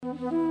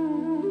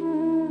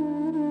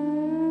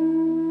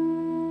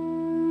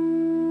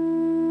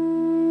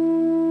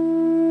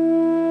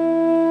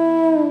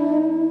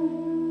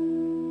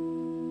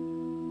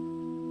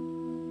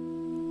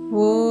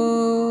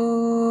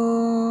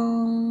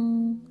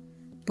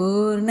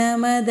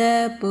पूर्णमद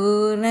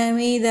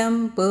पूर्णमिदं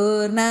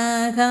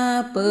पूर्णाः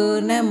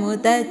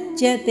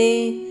पूर्णमुदच्यते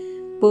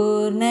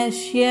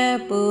पूर्णस्य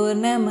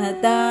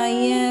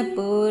पूर्णमदाय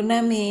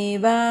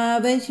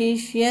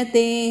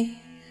पूर्णमेवावशिष्यते।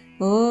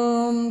 ॐ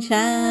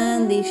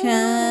शान्ति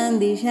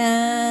शान्ति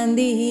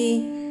शान्तिः।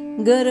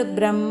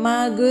 गुरुब्रह्मा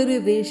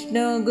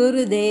गुरुविष्णु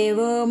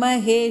गुरुदेवो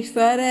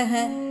महेश्वरः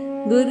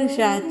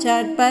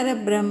गुरुसाक्षात्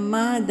परब्रह्म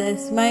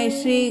तस्मै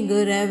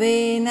श्रीगुरवे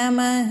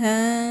नमः।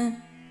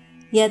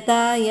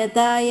 यथा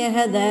यथा यः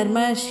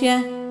धर्मस्य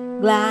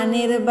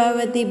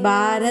ग्लानिर्भवति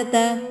भारत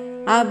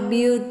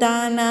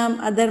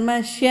अभ्युत्थानम्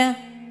अधर्मस्य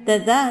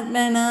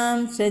तदात्मनां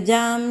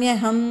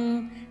सृजाम्यहं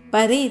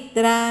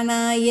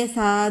परित्राणाय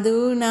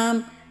साधूनां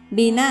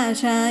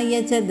विनाशाय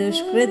च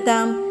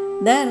दुष्कृतां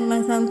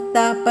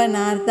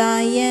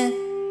धर्मसंस्थापनार्थाय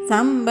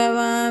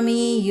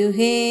संभवामि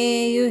युगे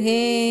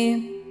युगे।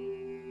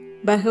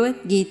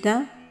 भगवद्गीता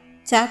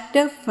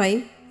चैप्टर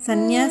 5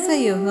 संन्यास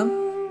योगम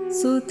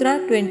Sutra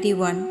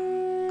 21.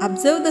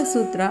 Observe the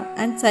sutra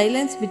and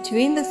silence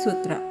between the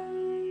sutra.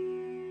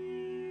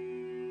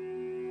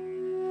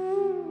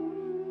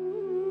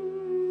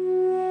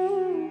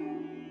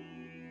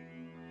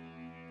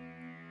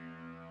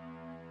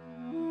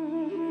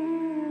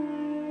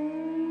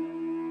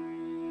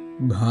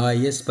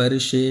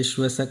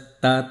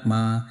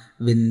 भायस्पर्शेष्वसक्तात्मा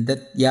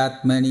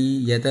विन्दत्यात्मनि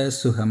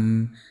यतसुखं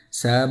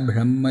स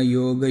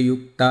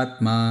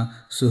ब्रह्मयोगयुक्तात्मा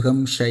सुखं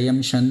क्षयं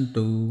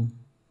शन्तु।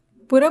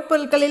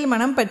 புறப்பொருட்களில்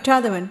மனம்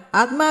பற்றாதவன்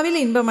ஆத்மாவில்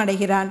இன்பம்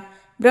அடைகிறான்.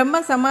 பிரம்ம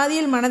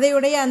சமாதியில்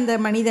மனதையுடைய அந்த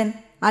மனிதன்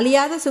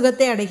அழியாத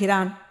சுகத்தை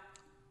அடைகிறான்.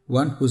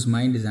 One whose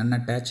mind is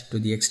unattached to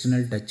the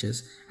external touches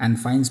and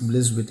finds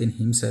bliss within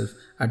himself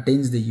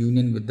attains the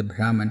union with the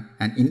Brahman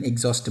and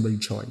inexhaustible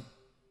joy.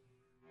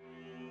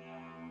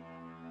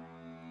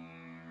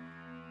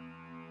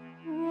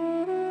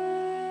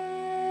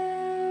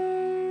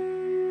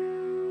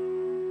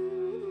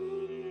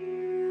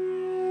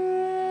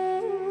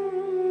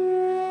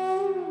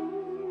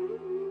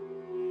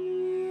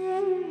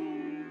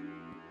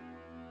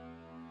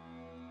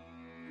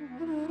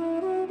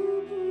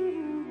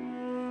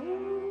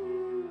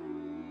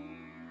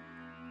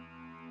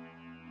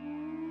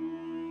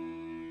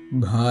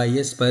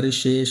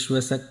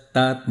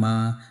 भायस्पर्शेष्वसक्तात्मा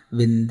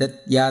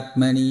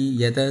विन्दत्यात्मनि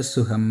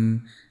यतसुखं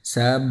स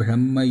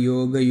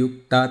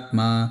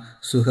ब्रह्मयोगयुक्तात्मा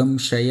सुखं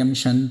क्षयं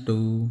शन्तु।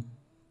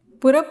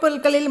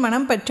 புறப்பொருட்களில்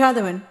மனம்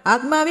பற்றாதவன்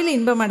ஆத்மாவில்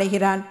இன்பம்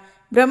அடைகிறான்.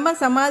 பிரம்ம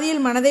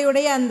சமாதியில்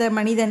மனதையுடைய அந்த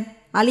மனிதன்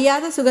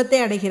அழியாத சுகத்தை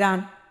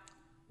அடைகிறான்.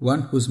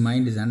 One whose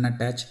mind is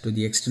unattached to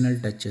the external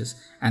touches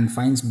and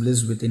finds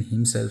bliss within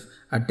himself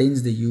attains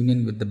the union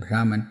with the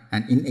Brahman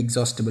and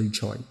inexhaustible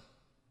joy.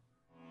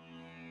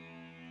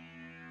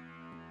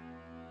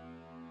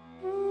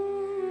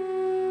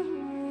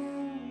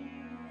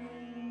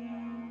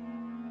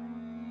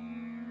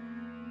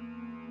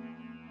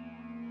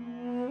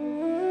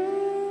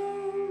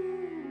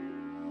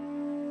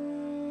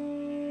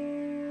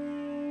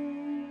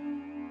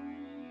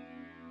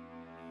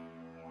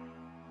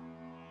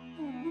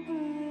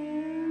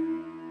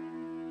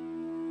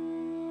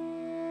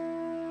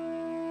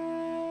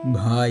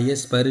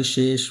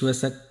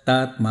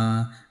 भायस्पर्शेष्वसक्तात्मा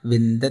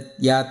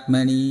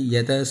विन्दत्यात्मनि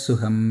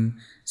यतसुखं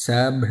स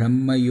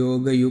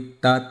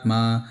ब्रह्मयोगयुक्तात्मा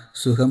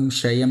सुखं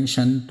क्षयं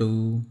शन्तु।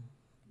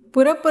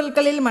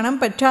 புறப்பொருட்களில் மனம்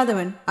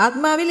பற்றாதவன்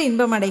ஆத்மாவில்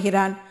இன்பம்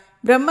அடைகிறான்.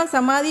 பிரம்ம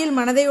சமாதியில்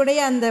மனதையுடைய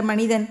அந்த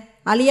மனிதன்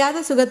அழியாத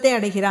சுகத்தை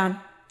அடைகிறான்.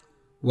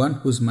 One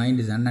whose mind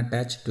is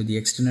unattached to the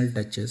external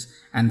touches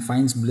and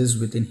finds bliss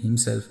within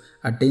himself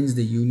attains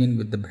the union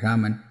with the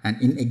Brahman and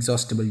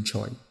inexhaustible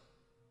joy.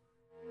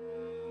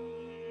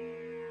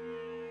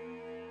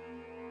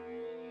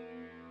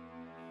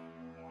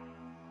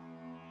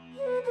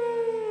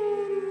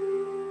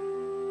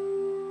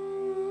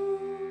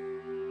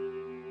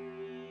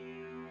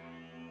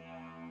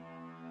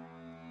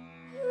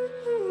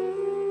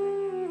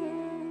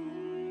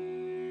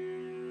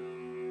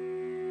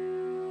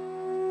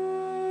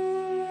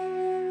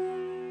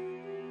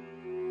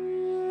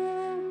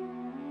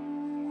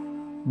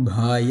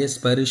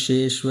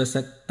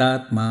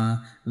 भायस्पर्शेष्वसक्तात्मा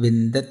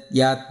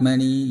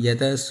विन्दत्यात्मनि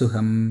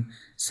यतसुखं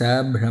स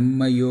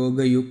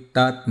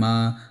ब्रह्मयोगयुक्तात्मा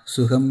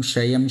सुखं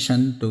क्षयं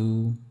शन्तु।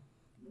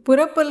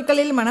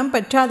 புறப்பொருட்களில் மனம்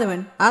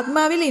பற்றாதவன்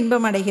ஆத்மாவில்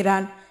இன்பம்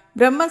அடைகிறான்.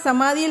 பிரம்ம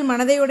சமாதியில்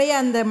மனதையுடைய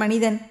அந்த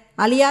மனிதன்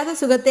அழியாத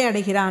சுகத்தை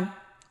அடைகிறான்.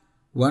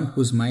 One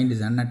whose mind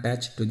is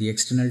unattached to the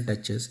external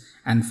touches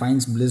and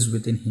finds bliss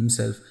within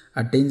himself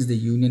attains the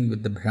union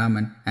with the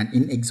Brahman and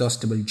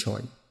inexhaustible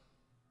joy.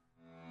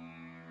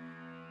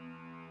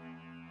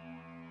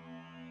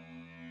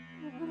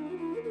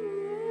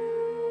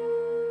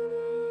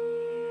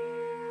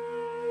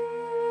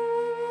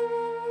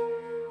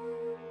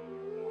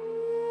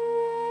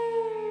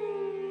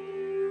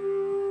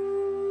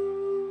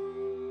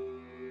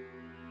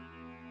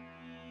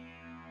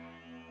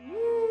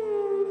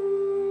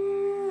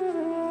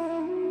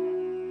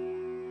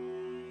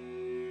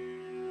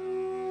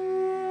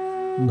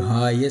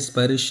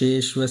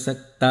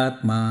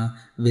 भायस्पर्शेष्वसक्तात्मा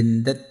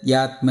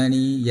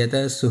विन्दत्यात्मनि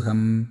यतः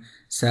सुखं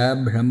स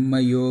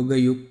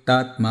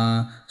ब्रह्मयोगयुक्तात्मा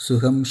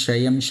सुखं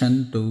क्षयं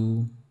शन्तु.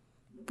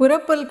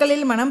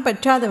 புறப்பொருட்களில் மனம்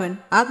பற்றாதவன்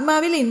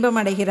ஆத்மாவில் இன்பம்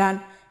அடைகிறான்.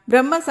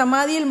 பிரம்ம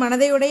சமாதியில்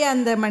மனதையுடைய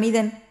அந்த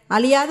மனிதன்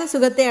அழியாத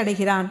சுகத்தை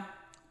அடைகிறான்.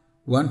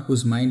 One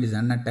whose mind is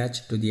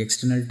unattached to the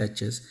external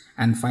touches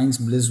and finds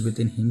bliss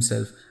within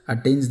himself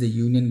attains the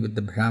union with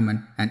the Brahman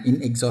and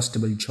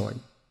inexhaustible joy.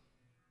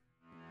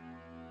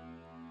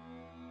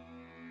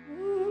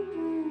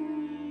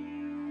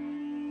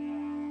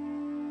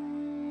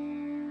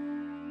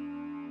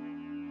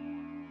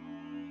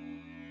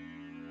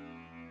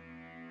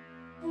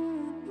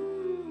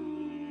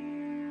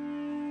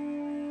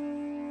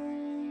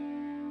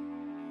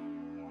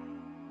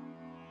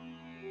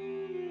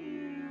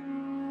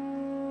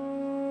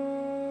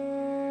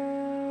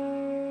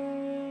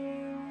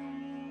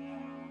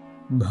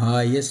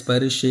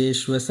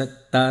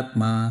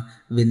 भायस्पर्शेष्वसक्तात्मा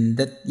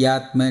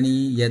विन्दत्यात्मनि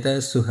यतः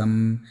सुखं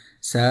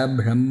स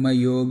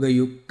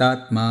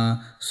ब्रह्मयोगयुक्तात्मा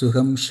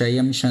सुखं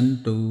क्षयं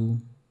शन्तु.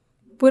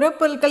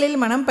 புறப்பொருட்களில்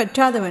மனம்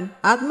பற்றாதவன்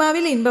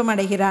ஆத்மாவில் இன்பம்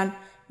அடைகிறான்.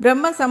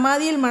 பிரம்ம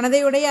சமாதியில்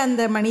மனதையுடைய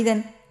அந்த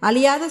மனிதன்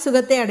அழியாத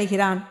சுகத்தை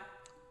அடைகிறான்.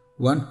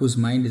 One whose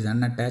mind is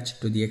unattached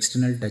to the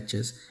external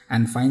touches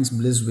and finds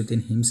bliss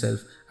within himself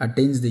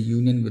attains the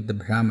union with the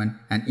Brahman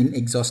and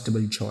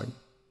inexhaustible joy.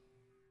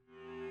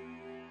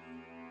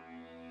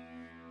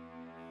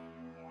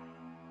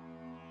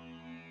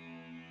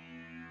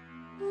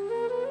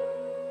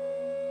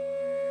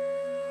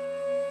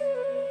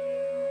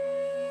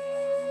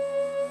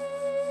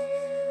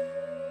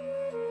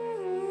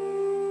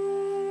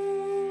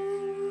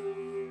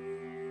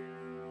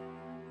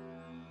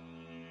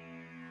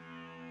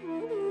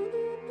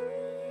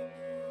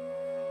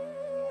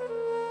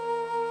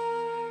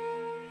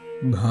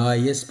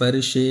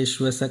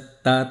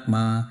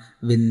 भायस्पर्शेष्वसक्तात्मा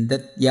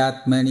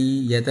विन्दत्यात्मनि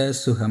यतः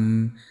सुखं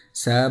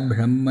स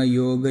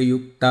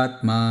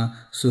ब्रह्मयोगयुक्तात्मा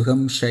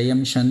सुखं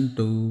क्षयं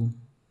शन्तु.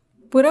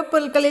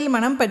 புறப்பொருட்களில்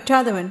மனம்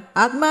பற்றாதவன்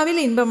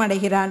ஆத்மாவில் இன்பம்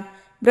அடைகிறான்.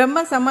 பிரம்ம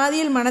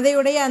சமாதியில்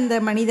மனதையுடைய அந்த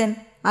மனிதன்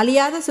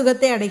அழியாத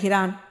சுகத்தை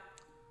அடைகிறான்.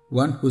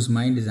 One whose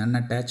mind is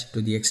unattached to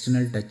the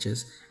external touches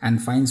and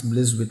finds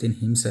bliss within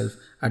himself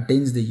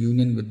attains the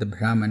union with the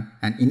Brahman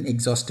and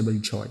inexhaustible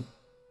joy.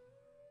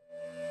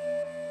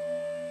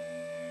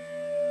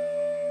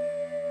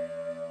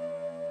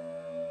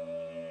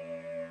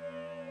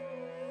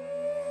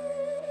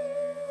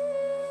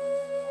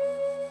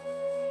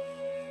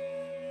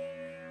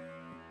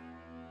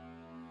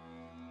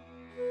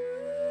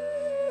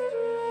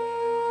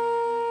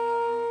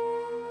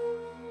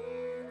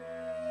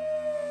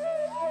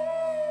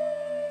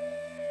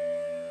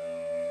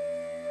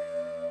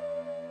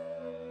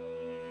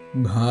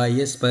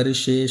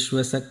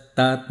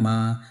 भायस्पर्शेष्वसक्तात्मा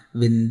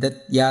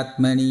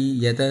विन्दत्यात्मनि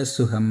यतः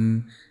सुखं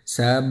स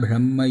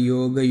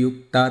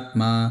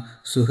ब्रह्मयोगयुक्तात्मा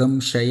सुखं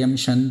क्षयं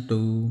शन्तु.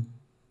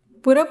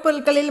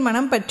 புறப்பொருட்களில்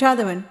மனம்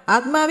பற்றாதவன்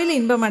ஆத்மாவில்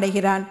இன்பம்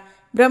அடைகிறான்.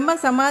 பிரம்ம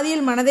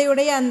சமாதியில்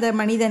மனதையுடைய அந்த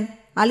மனிதன்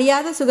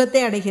அழியாத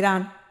சுகத்தை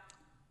அடைகிறான்.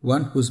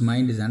 One whose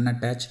mind is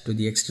unattached to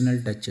the external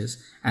touches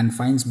and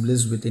finds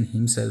bliss within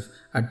himself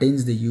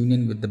attains the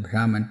union with the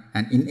Brahman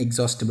and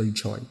inexhaustible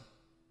joy.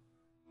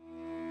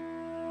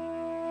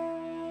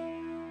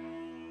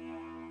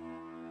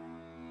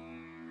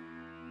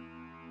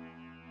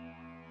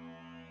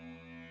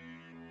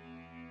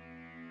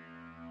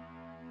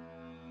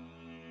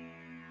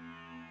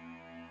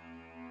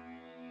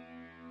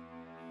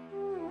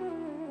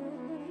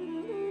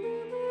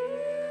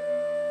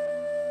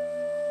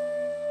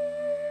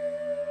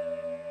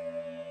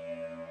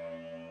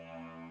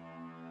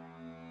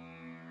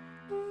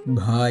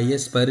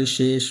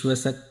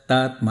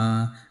 भायस्पर्शेष्वसक्तात्मा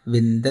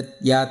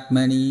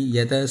विन्दत्यात्मनि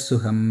यतः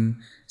सुखं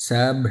स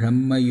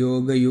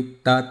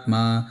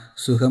ब्रह्मयोगयुक्तात्मा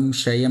सुखं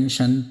क्षयं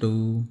शन्तु.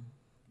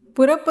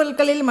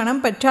 புறப்பொருட்களில்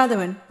மனம்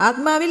பற்றாதவன்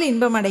ஆத்மாவில்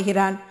இன்பம்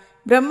அடைகிறான்.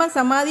 பிரம்ம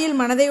சமாதியில்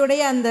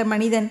மனதையுடைய அந்த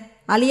மனிதன்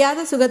அழியாத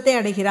சுகத்தை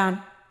அடைகிறான்.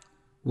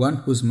 One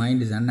whose mind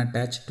is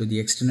unattached to the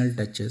external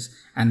touches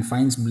and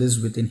finds bliss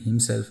within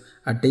himself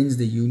attains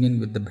the union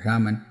with the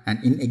Brahman and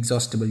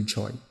inexhaustible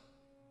joy.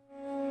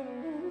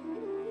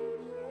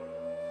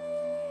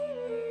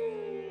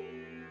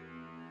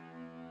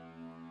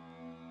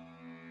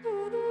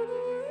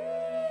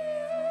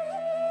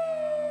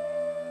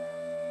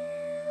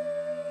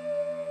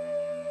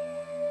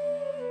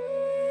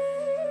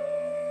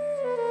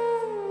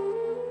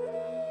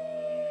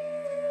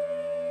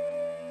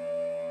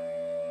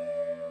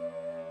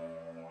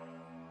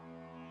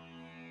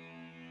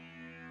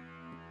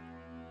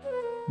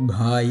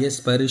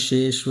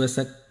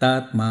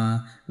 भायस्पर्शेष्वसक्तात्मा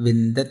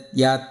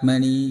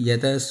विन्दत्यात्मनि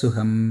यतः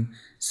सुखं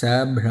स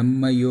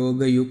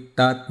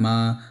ब्रह्मयोगयुक्तात्मा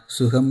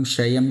सुखं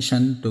क्षयं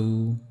शन्तु.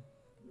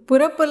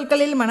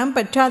 புறப்பொருட்களில் மனம்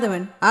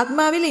பற்றாதவன்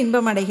ஆத்மாவில்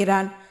இன்பம்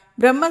அடைகிறான்.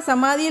 பிரம்ம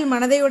சமாதியில்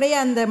மனதையுடைய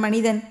அந்த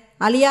மனிதன்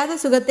அழியாத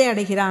சுகத்தை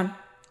அடைகிறான்.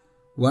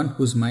 One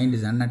whose mind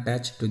is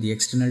unattached to the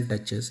external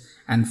touches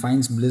and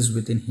finds bliss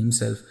within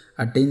himself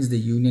attains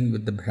the union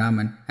with the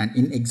Brahman and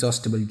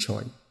inexhaustible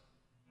joy.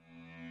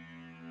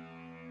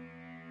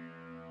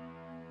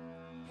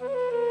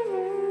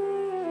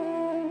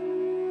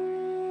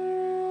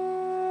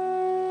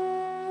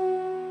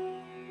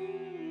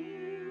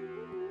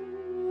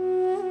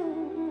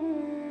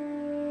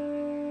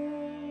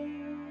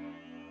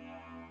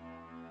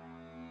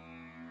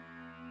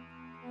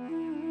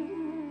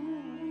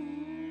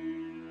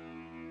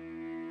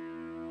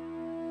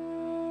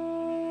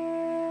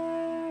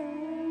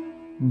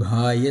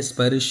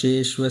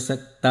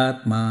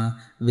 भायस्पर्शेष्वसक्तात्मा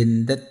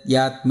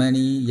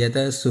विन्दत्यात्मनि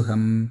यतः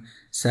सुखं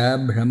स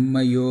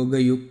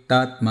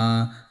ब्रह्मयोगयुक्तात्मा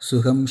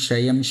सुखं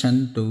क्षयं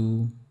शन्तु.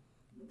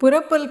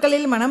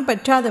 புறப்பொருட்களில் மனம்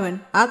பற்றாதவன்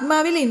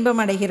ஆத்மாவில்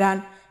இன்பம்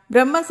அடைகிறான்.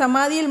 பிரம்ம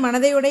சமாதியில்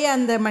மனதையுடைய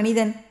அந்த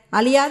மனிதன்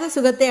அழியாத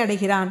சுகத்தை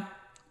அடைகிறான்.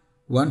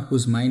 One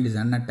whose mind is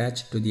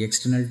unattached to the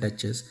external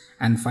touches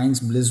and finds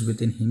bliss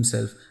within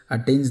himself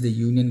attains the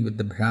union with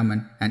the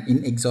Brahman and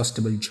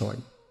inexhaustible joy.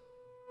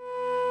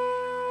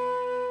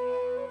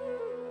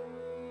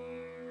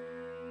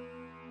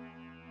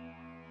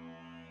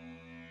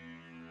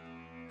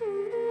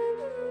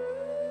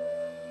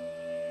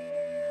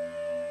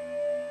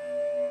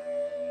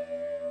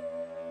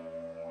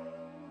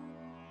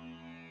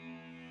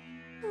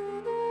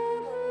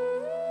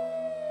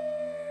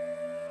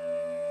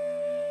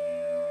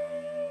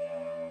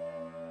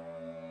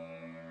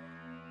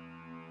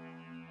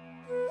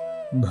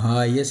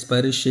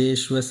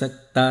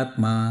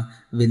 भायस्पर्शेष्वसक्तात्मा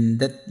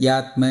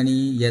विन्दत्यात्मनि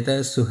यतः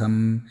सुखं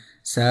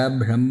स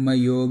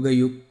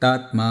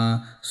ब्रह्मयोगयुक्तात्मा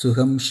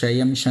सुखं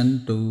क्षयं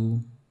शन्तु.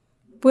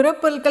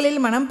 புறப்பொருட்களில்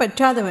மனம்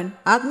பற்றாதவன்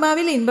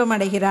ஆத்மாவில் இன்பம்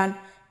அடைகிறான்.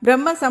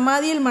 பிரம்ம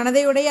சமாதியில்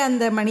மனதையுடைய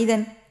அந்த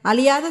மனிதன்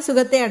அழியாத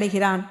சுகத்தை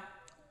அடைகிறான்.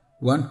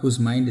 One whose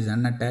mind is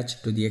unattached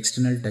to the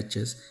external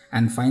touches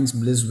and finds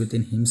bliss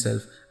within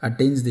himself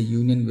attains the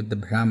union with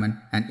the Brahman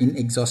and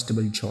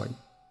inexhaustible joy.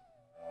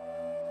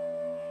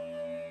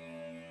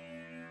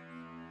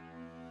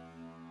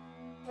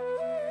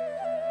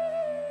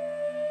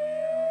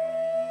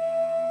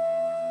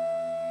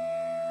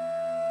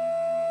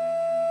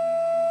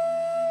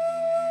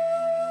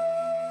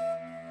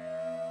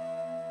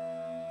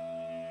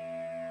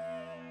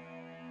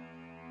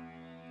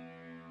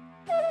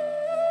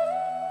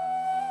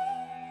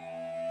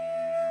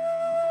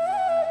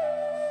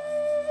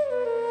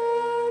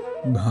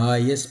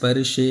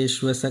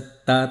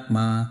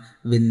 भायस्पर्शेष्वसक्तात्मा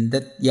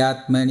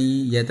विन्दत्यात्मनि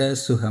यतः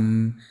सुखं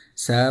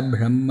स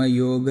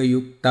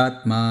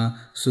ब्रह्मयोगयुक्तात्मा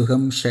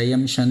सुखं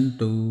क्षयं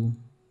शन्तु.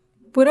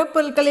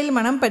 புறப்பொருட்களில்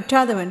மனம்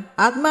பற்றாதவன்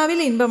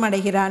ஆத்மாவில் இன்பம்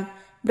அடைகிறான்.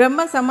 பிரம்ம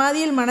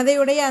சமாதியில்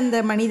மனதையுடைய அந்த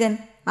மனிதன்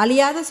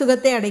அழியாத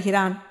சுகத்தை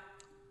அடைகிறான்.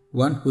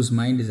 One whose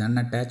mind is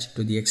unattached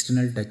to the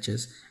external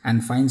touches and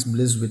finds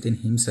bliss within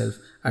himself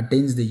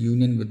attains the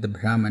union with the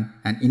Brahman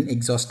and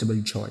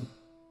inexhaustible joy.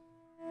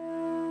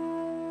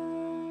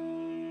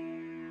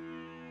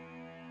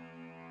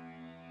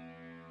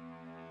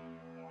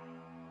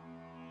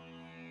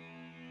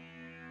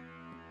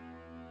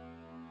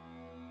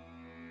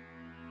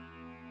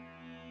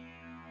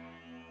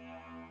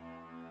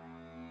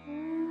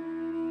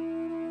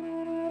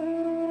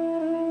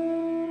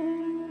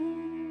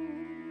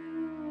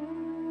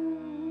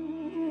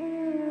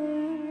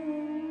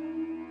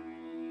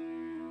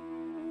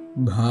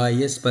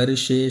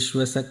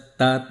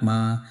 भायस्पर्शेष्वसक्तात्मा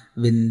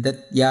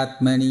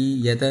विन्दत्यात्मनि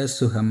यतः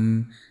सुखं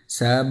स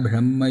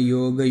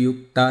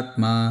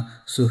ब्रह्मयोगयुक्तात्मा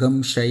सुखं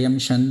क्षयं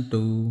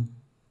शन्तु.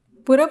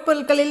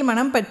 புறப்பொருட்களில்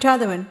மனம்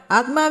பற்றாதவன்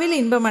ஆத்மாவில்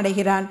இன்பம்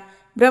அடைகிறான்.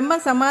 பிரம்ம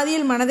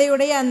சமாதியில்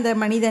மனதையுடைய அந்த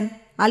மனிதன்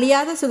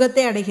அழியாத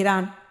சுகத்தை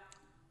அடைகிறான்.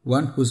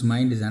 One whose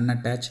mind is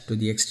unattached to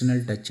the external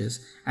touches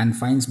and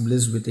finds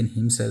bliss within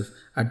himself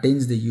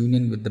attains the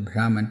union with the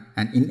Brahman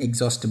and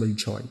inexhaustible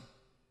joy.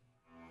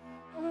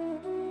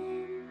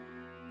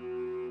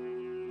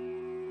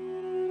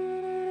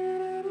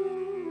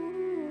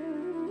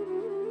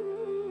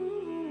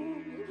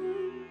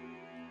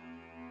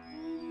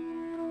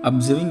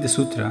 Observing the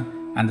sutra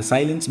and the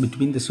silence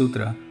between the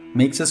sutra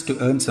makes us to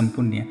earn some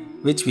punya,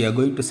 which we are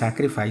going to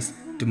sacrifice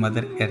to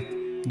Mother Earth.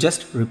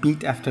 Just repeat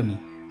after me.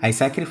 I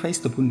sacrifice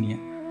the punya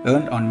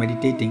earned on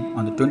meditating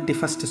on the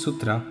 21st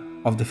sutra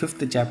of the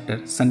 5th chapter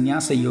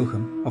Sannyasa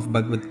Yogam of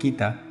Bhagavad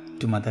Gita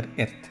to Mother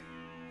Earth.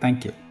 Thank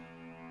you.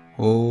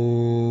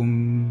 Om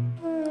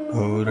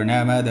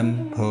Purnamadam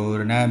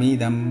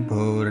Purnamidam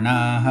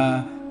Purnaha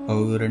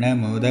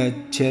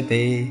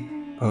Purnamudachyate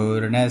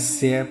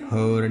Purnasya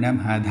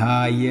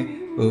Purnamadhaya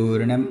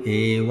Purnam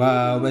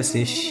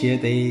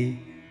Evavasishyate.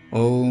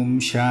 Om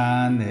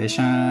Shantah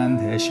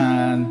Shantah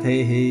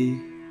Shantah.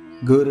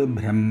 Guru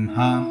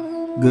Brahma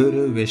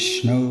Guru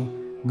Vishnu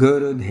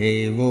Guru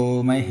Devo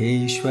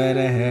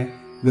Maheshwarah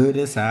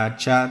Guru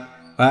Sachat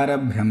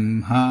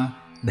Parabrahma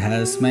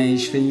Tasmai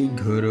Shri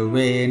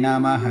Guruve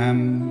Namaham.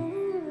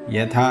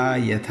 Yatha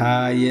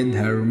Yathaya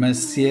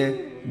Dharmasya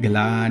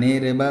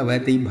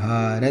Glanirbhavati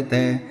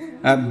Bharata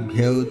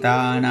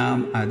Abhyutanam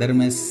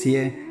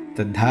Adharmasya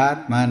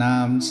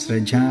Tadhatmanam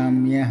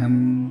Srajamyaham.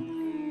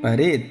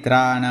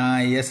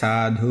 Paritranaya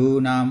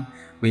Sadhunam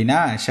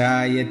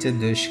Vinashaya cha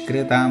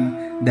dushkritam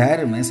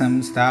dharma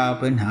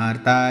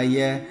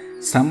samsthapanarthaya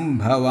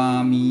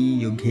sambhavami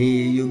yughe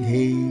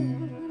yughe.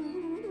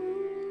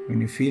 When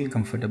you feel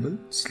comfortable,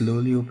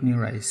 slowly open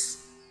your eyes.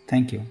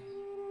 Thank you.